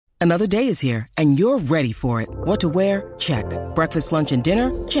Another day is here, and you're ready for it. What to wear? Check. Breakfast, lunch, and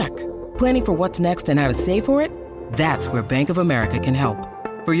dinner? Check. Planning for what's next and how to save for it? That's where Bank of America can help.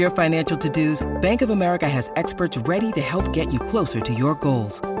 For your financial to-dos, Bank of America has experts ready to help get you closer to your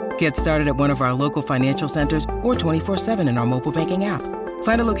goals. Get started at one of our local financial centers or 24/7 in our mobile banking app.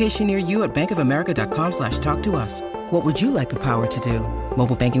 Find a location near you at bankofamerica.com/talktous. What would you like the power to do?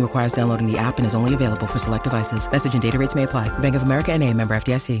 Mobile banking requires downloading the app and is only available for select devices. Message and data rates may apply. Bank of America N.A., member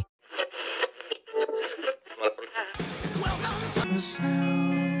FDIC.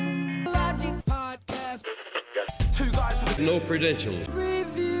 Two guys with no credentials.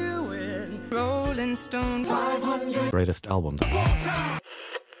 Reviewing Rolling Stone 500 greatest album.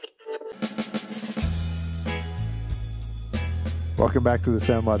 Welcome back to the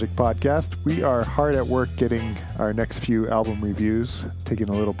Sound Logic podcast. We are hard at work getting our next few album reviews, taking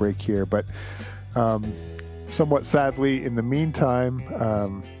a little break here, but somewhat sadly, in the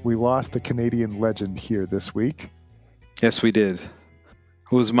meantime, we lost a Canadian legend here this week. Yes, we did.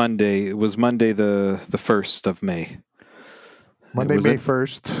 It was Monday. It was Monday the 1st of May. May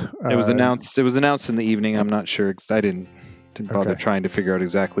 1st. It was announced. It was announced in the evening. I'm not sure. I didn't bother trying to figure out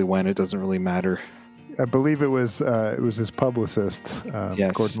exactly when. It doesn't really matter. I believe it was his publicist,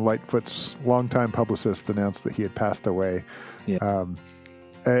 yes. Gordon Lightfoot's longtime publicist, announced that he had passed away. Yeah.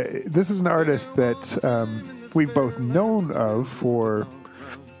 This is an artist that we've both known of for,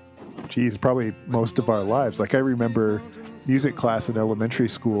 probably most of our lives. Like, I remember music class in elementary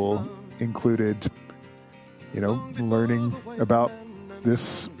school included, learning about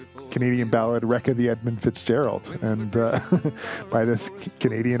this Canadian ballad, Wreck of the Edmund Fitzgerald, and by this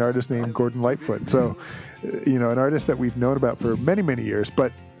Canadian artist named Gordon Lightfoot. So, an artist that we've known about for many, many years,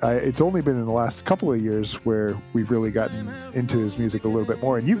 but it's only been in the last couple of years where we've really gotten into his music a little bit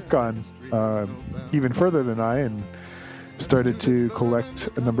more. And you've gone even further than I and started to collect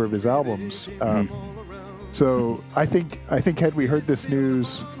a number of his albums. So I think had we heard this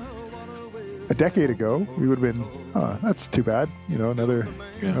news a decade ago, we would have been, that's too bad. Another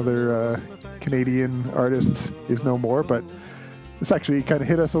Canadian artist is no more. But this actually kind of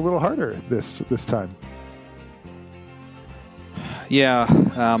hit us a little harder this time. Yeah.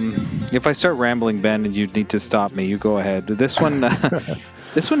 If I start rambling, Ben, and you need to stop me, you go ahead. This one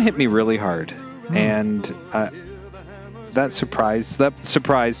hit me really hard, and that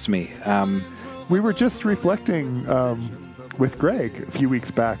surprised me. We were just reflecting with Greg a few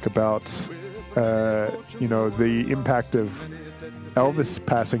weeks back about the impact of Elvis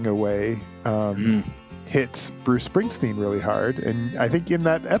passing away hit Bruce Springsteen really hard. And I think in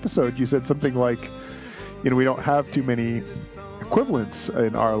that episode you said something like, we don't have too many equivalents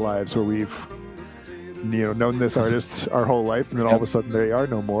in our lives where we've known this artist our whole life, and then all of a sudden they are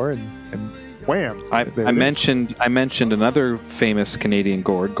no more, and wham. I mentioned another famous Canadian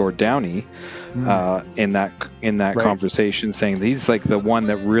Gord Downie in that right. conversation, saying he's like the one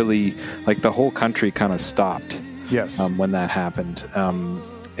that really, like, the whole country kind of stopped. Yes. When that happened,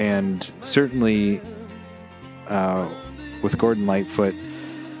 and certainly with Gordon Lightfoot,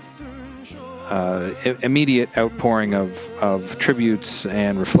 immediate outpouring of tributes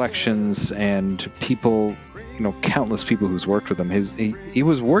and reflections, and people, countless people who's worked with him. He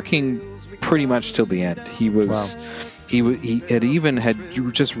was working pretty much till the end. He was. Wow. He had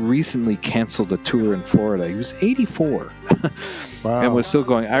just recently canceled a tour in Florida. He was 84. Wow. And was still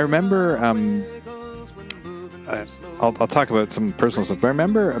going. I remember. I'll talk about some personal stuff. But I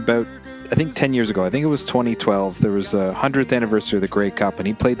remember about, I think 10 years ago, I think it was 2012, there was a 100th anniversary of the Grey Cup, and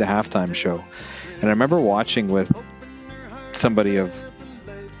he played the halftime show. And I remember watching with somebody of,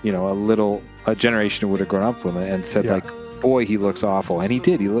 a generation who would have grown up with it, and said, like, boy, he looks awful. And he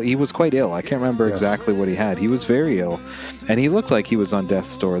did. He was quite ill. I can't remember exactly what he had. He was very ill. And he looked like he was on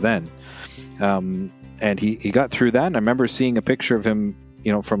death's door then. And he got through that. And I remember seeing a picture of him,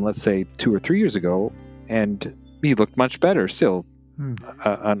 from, let's say, 2 or 3 years ago. And he looked much better. Still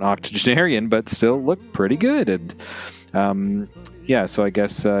an octogenarian, but still looked pretty good. And so I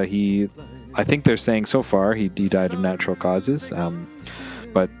guess I think they're saying so far he died of natural causes.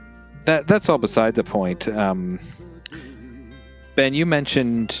 But that's all beside the point. Ben, you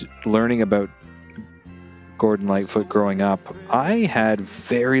mentioned learning about Gordon Lightfoot growing up. I had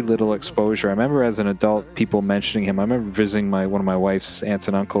very little exposure. I remember as an adult people mentioning him. I remember visiting one of my wife's aunts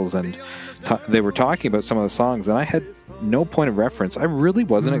and uncles, and they were talking about some of the songs, and I had no point of reference. I really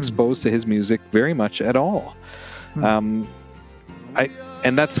wasn't exposed to his music very much at all. I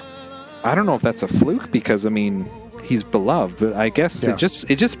don't know if that's a fluke, because he's beloved, but I guess it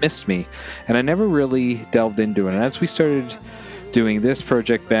just missed me, and I never really delved into it. And as we started doing this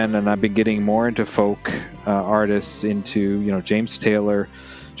project, Ben, and I've been getting more into folk artists, into James Taylor,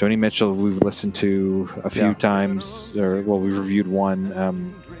 Joni Mitchell, we've listened to a few times, we've reviewed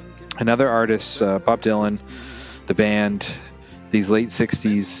one. Another artist, Bob Dylan, the band, these late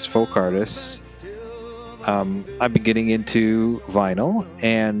 60s folk artists. I've been getting into vinyl,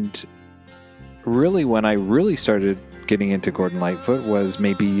 and really when I really started getting into Gordon Lightfoot was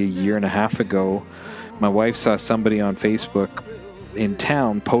maybe a year and a half ago. My wife saw somebody on Facebook in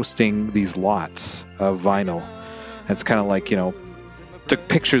town posting these lots of vinyl. It's kind of like, took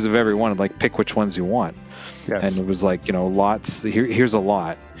pictures of every one, like pick which ones you want. Yes. And it was like, lots, here's a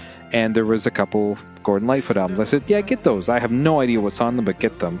lot. And there was a couple Gordon Lightfoot albums. I said, yeah, get those. I have no idea what's on them, but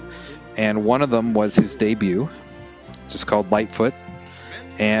get them. And one of them was his debut, just called Lightfoot.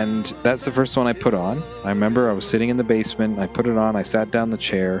 And that's the first one I put on. I remember I was sitting in the basement. I put it on. I sat down in the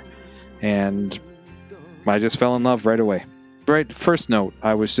chair. And I just fell in love right away. Right, first note,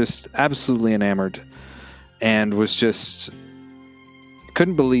 I was just absolutely enamored. And was just...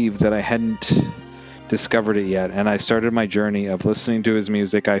 couldn't believe that I hadn't discovered it yet. And I started my journey of listening to his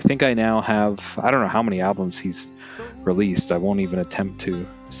music. I think I now have... I don't know how many albums he's released. I won't even attempt to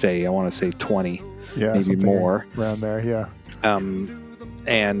say. I want to say 20. Yeah, maybe more. Around there, yeah.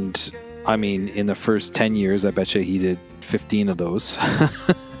 And I mean, in the first 10 years, I bet you he did 15 of those.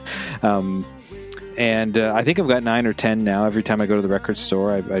 And I think I've got 9 or 10 now. Every time I go to the record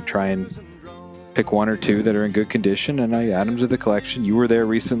store, I try and pick 1 or 2 that are in good condition, and I add them to the collection. You were there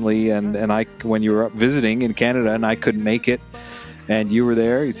recently, and I when you were up visiting in Canada, and I couldn't make it, and you were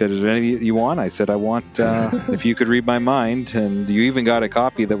there. You said, is there any you want? I said, I want If You Could Read My Mind, and you even got a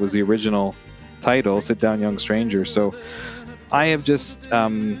copy that was the original title, Sit Down Young Stranger. So I have just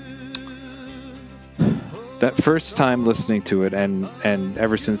that first time listening to it, and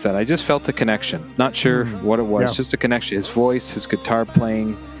ever since that, I just felt a connection. Not sure what it was, just a connection. His voice, his guitar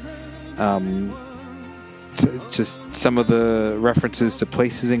playing, just some of the references to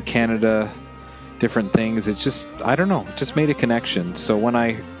places in Canada, different things. It just, I don't know, it just made a connection. So when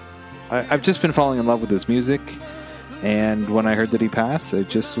I've just been falling in love with his music, and when I heard that he passed, it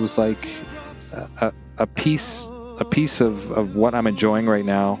just was like a piece of what I'm enjoying right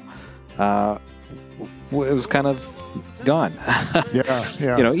now. It was kind of gone.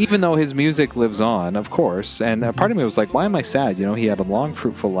 Yeah. Even though his music lives on, of course, and a part of me was like, why am I sad? He had a long,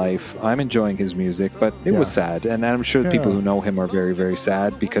 fruitful life. I'm enjoying his music, but it was sad, and I'm sure the people who know him are very, very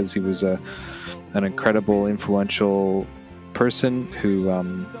sad, because he was an incredible, influential person who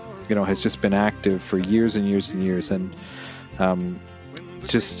has just been active for years and years and years, and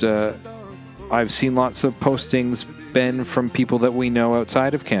I've seen lots of postings, Ben, from people that we know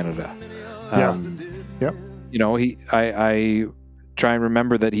outside of Canada. I try and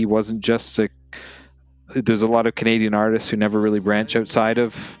remember that he wasn't just there's a lot of Canadian artists who never really branch outside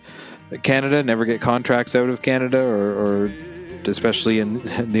of Canada, never get contracts out of Canada, or especially in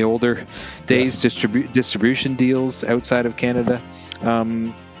the older days, distribution deals outside of Canada.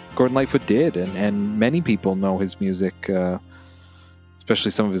 Gordon Lightfoot did, and many people know his music,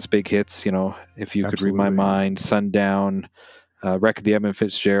 especially some of his big hits, If You Could Read My Mind, Sundown, Wreck of the Edmund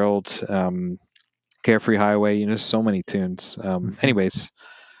Fitzgerald, Carefree Highway, so many tunes. Anyways.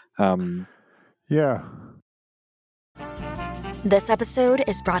 This episode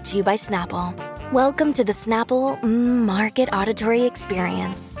is brought to you by Snapple. Welcome to the Snapple Market Auditory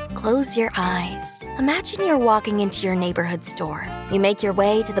Experience. Close your eyes. Imagine you're walking into your neighborhood store. You make your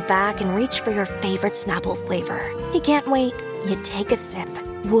way to the back and reach for your favorite Snapple flavor. You can't wait. You take a sip.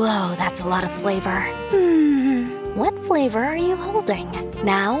 Whoa, that's a lot of flavor. What flavor are you holding?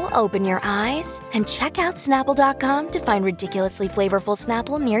 Now open your eyes and check out Snapple.com to find ridiculously flavorful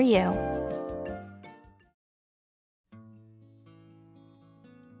Snapple near you.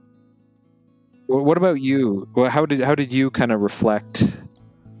 What about you? Well, how did you kind of reflect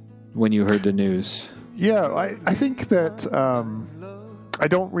when you heard the news? Yeah, I think that I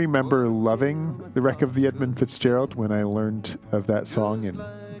don't remember loving The Wreck of the Edmund Fitzgerald when I learned of that song in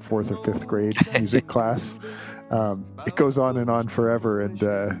 4th or 5th grade music class. It goes on forever,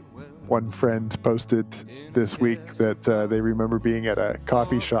 and one friend posted this week that they remember being at a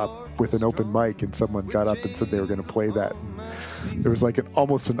coffee shop with an open mic, and someone got up and said they were going to play that. And there was like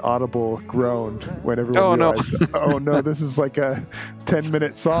almost an audible groan when everyone realized, oh no, this is like a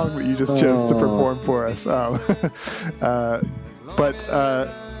 10-minute song that you just chose to perform for us. But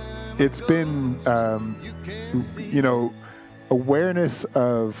it's been, awareness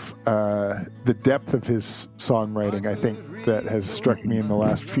of the depth of his songwriting, I think, that has struck me in the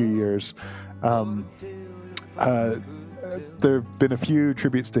last few years. There have been a few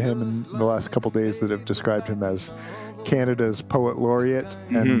tributes to him in the last couple days that have described him as Canada's poet laureate,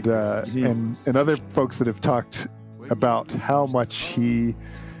 and other folks that have talked about how much he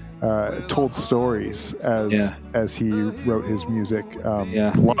told stories as he wrote his music.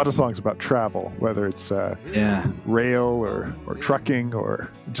 A lot of songs about travel, whether it's rail or trucking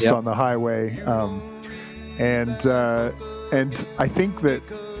or just on the highway. And I think that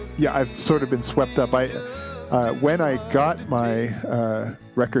I've sort of been swept up. When I got my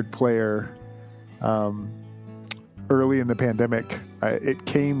record player early in the pandemic, it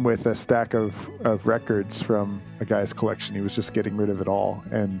came with a stack of records from a guy's collection. He was just getting rid of it all.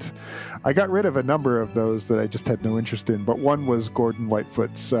 And I got rid of a number of those that I just had no interest in. But one was Gordon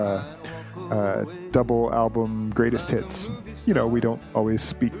Lightfoot's double album Greatest Hits. We don't always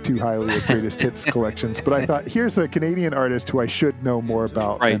speak too highly of Greatest Hits collections. But I thought, here's a Canadian artist who I should know more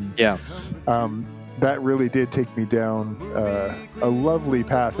about. Right, and, that really did take me down a lovely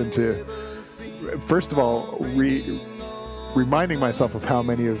path into, first of all, reminding myself of how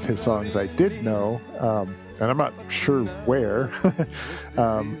many of his songs I did know, and I'm not sure where.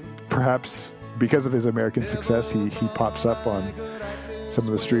 Perhaps because of his American success, he pops up on some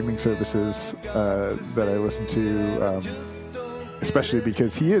of the streaming services that I listen to, especially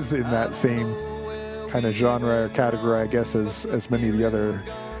because he is in that same kind of genre or category, I guess, as many of the other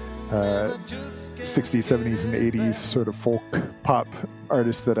 60s, 70s, and 80s sort of folk pop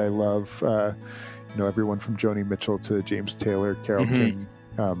artists that I love. Everyone from Joni Mitchell to James Taylor, Carole King.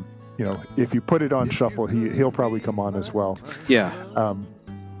 If you put it on shuffle, he'll probably come on as well. Yeah.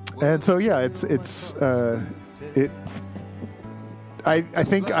 And so I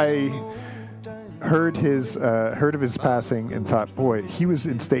think I heard of his passing and thought, boy, he was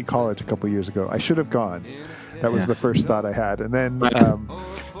in State College a couple years ago. I should have gone. That was the first thought I had. And then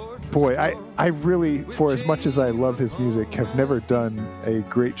boy, I really, for as much as I love his music, have never done a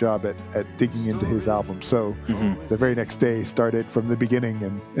great job at digging into his album. So the very next day started from the beginning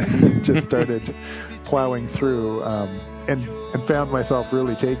and just started plowing through and found myself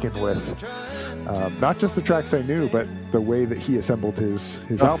really taken with not just the tracks I knew, but the way that he assembled his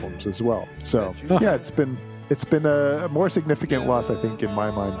albums as well. So it's been a more significant loss, I think, in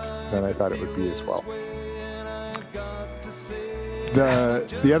my mind than I thought it would be as well.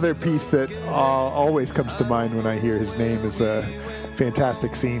 The other piece that always comes to mind when I hear his name is a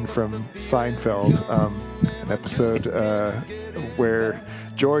fantastic scene from Seinfeld, an episode where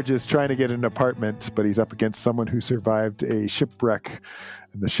George is trying to get an apartment, but he's up against someone who survived a shipwreck,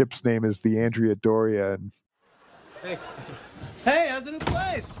 and the ship's name is the Andrea Doria. And Hey, how's the new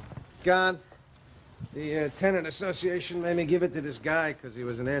place? Gone. The tenant association made me give it to this guy because he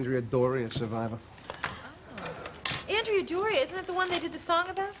was an Andrea Doria survivor. Andrea Doria, isn't that the one they did the song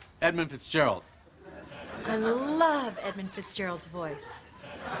about? Edmund Fitzgerald. I love Edmund Fitzgerald's voice.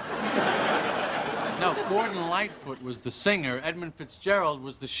 No, Gordon Lightfoot was the singer. Edmund Fitzgerald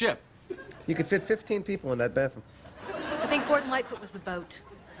was the ship. You could fit 15 people in that bathroom. I think Gordon Lightfoot was the boat.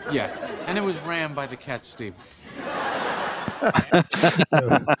 Yeah, and it was rammed by the Cat Stevens. I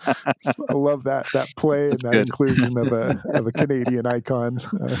love that play and that inclusion of a Canadian icon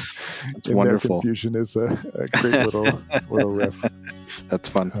in wonderful. Their confusion is a great little riff. That's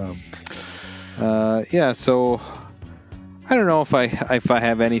fun. So I don't know if I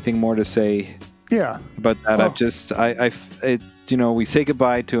have anything more to say. About that. We say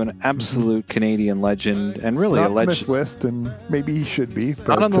goodbye to an absolute Canadian legend, and really not a legend. On this list, and maybe he should be.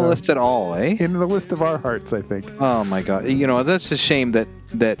 But, not on the list at all, eh? In the list of our hearts, I think. Oh my God! That's a shame that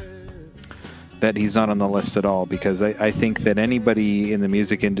he's not on the list at all, because I think that anybody in the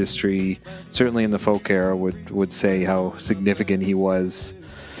music industry, certainly in the folk era, would say how significant he was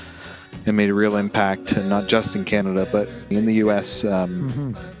and made a real impact, and not just in Canada, but in the U.S.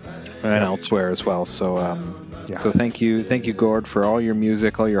 And elsewhere as well. So, So thank you, Gord, for all your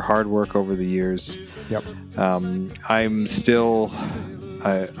music, all your hard work over the years. Yep. I'm still,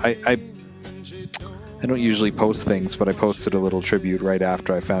 I don't usually post things, but I posted a little tribute right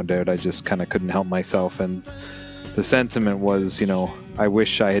after I found out. I just kind of couldn't help myself, and the sentiment was, I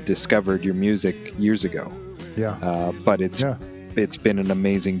wish I had discovered your music years ago. Yeah. But it's been an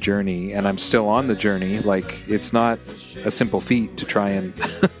amazing journey, and I'm still on the journey. Like, it's not a simple feat to try and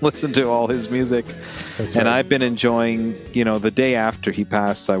listen to all his music. That's and right. I've been enjoying, the day after he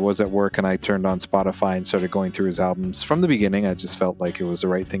passed, I was at work and I turned on Spotify and started going through his albums from the beginning. I just felt like it was the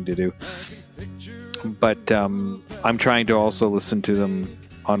right thing to do. But I'm trying to also listen to them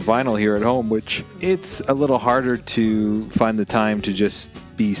on vinyl here at home, which it's a little harder to find the time to just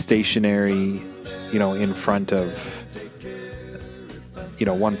be stationary, in front of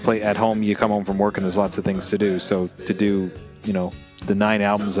one play at home. You come home from work and there's lots of things to do. So to do, the 9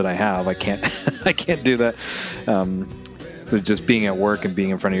 albums that I have, I can't, I can't do that. just being at work and being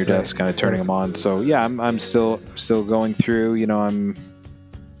in front of your desk, kind of turning them on. So yeah, I'm still going through. You know,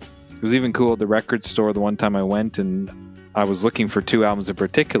 it was even cool at the record store the one time I went, and I was looking for 2 albums in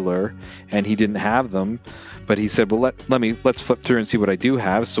particular, and he didn't have them, but he said, well, let's flip through and see what I do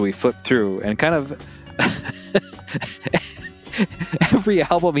have. So we flipped through, and kind of every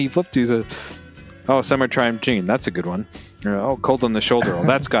album he flipped to said, oh, Summertime Dream, that's a good one. Oh, Cold on the Shoulder, oh,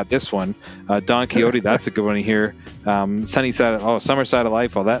 that's got this one. Don Quixote, that's a good one here. Sunny Side, Summer Side of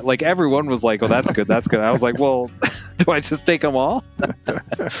Life, that, like, everyone was like, oh, that's good. I was like, well, do I just take them all?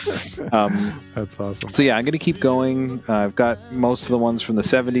 That's awesome. So yeah, I'm going to keep going. I've got most of the ones from the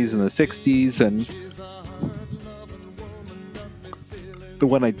 70s and the 60s, and the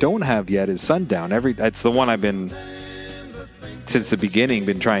one I don't have yet is Sundown. That's the one I've been, since the beginning,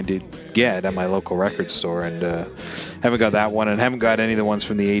 been trying to get at my local record store, and haven't got that one, and haven't got any of the ones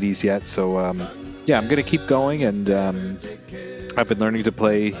from the 80s yet. So yeah, I'm going to keep going, and I've been learning to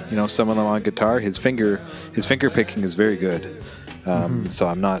play, some of them on guitar. His finger picking is very good. So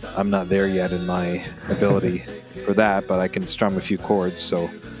I'm not there yet in my ability for that, but I can strum a few chords. So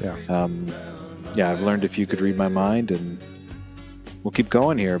yeah, I've learned If You Could Read My Mind, and we'll keep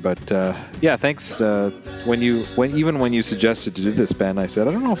going here. But yeah, thanks. When you suggested to do this, Ben, I said,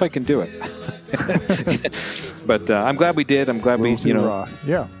 I don't know if I can do it. But I'm glad we did. I'm glad we, raw.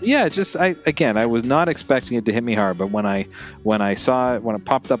 Yeah. Just I was not expecting it to hit me hard, but when I saw it, when it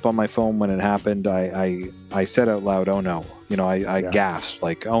popped up on my phone, when it happened, I said out loud, "Oh no!" I gasped,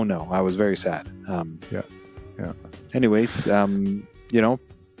 like, "Oh no!" I was very sad. Yeah. Anyways, if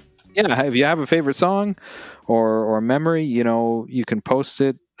you have a favorite song or memory, you can post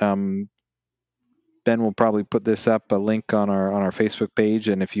it. Ben will probably put this up, a link on our Facebook page,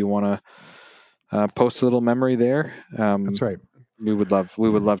 and if you want to post a little memory there, that's right. We would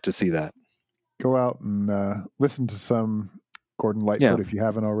love to see that. Go out and listen to some Gordon Lightfoot if you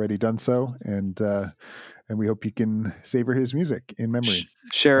haven't already done so, and we hope you can savor his music in memory.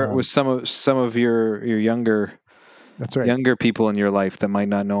 Share it with some of your younger. That's right. Younger people in your life that might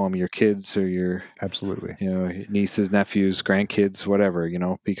not know him, your kids or your absolutely, nieces, nephews, grandkids, whatever,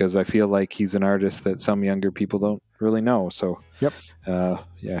 because I feel like he's an artist that some younger people don't really know. So,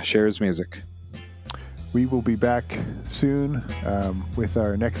 share his music. We will be back soon with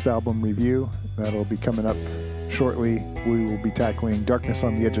our next album review. That'll be coming up shortly. We will be tackling Darkness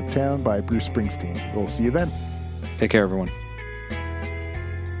on the Edge of Town by Bruce Springsteen. We'll see you then. Take care, everyone.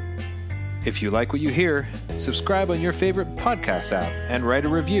 If you like what you hear, subscribe on your favorite podcast app and write a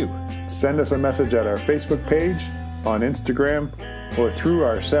review. Send us a message at our Facebook page, on Instagram, or through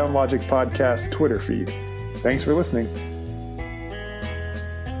our SoundLogic Podcast Twitter feed. Thanks for listening.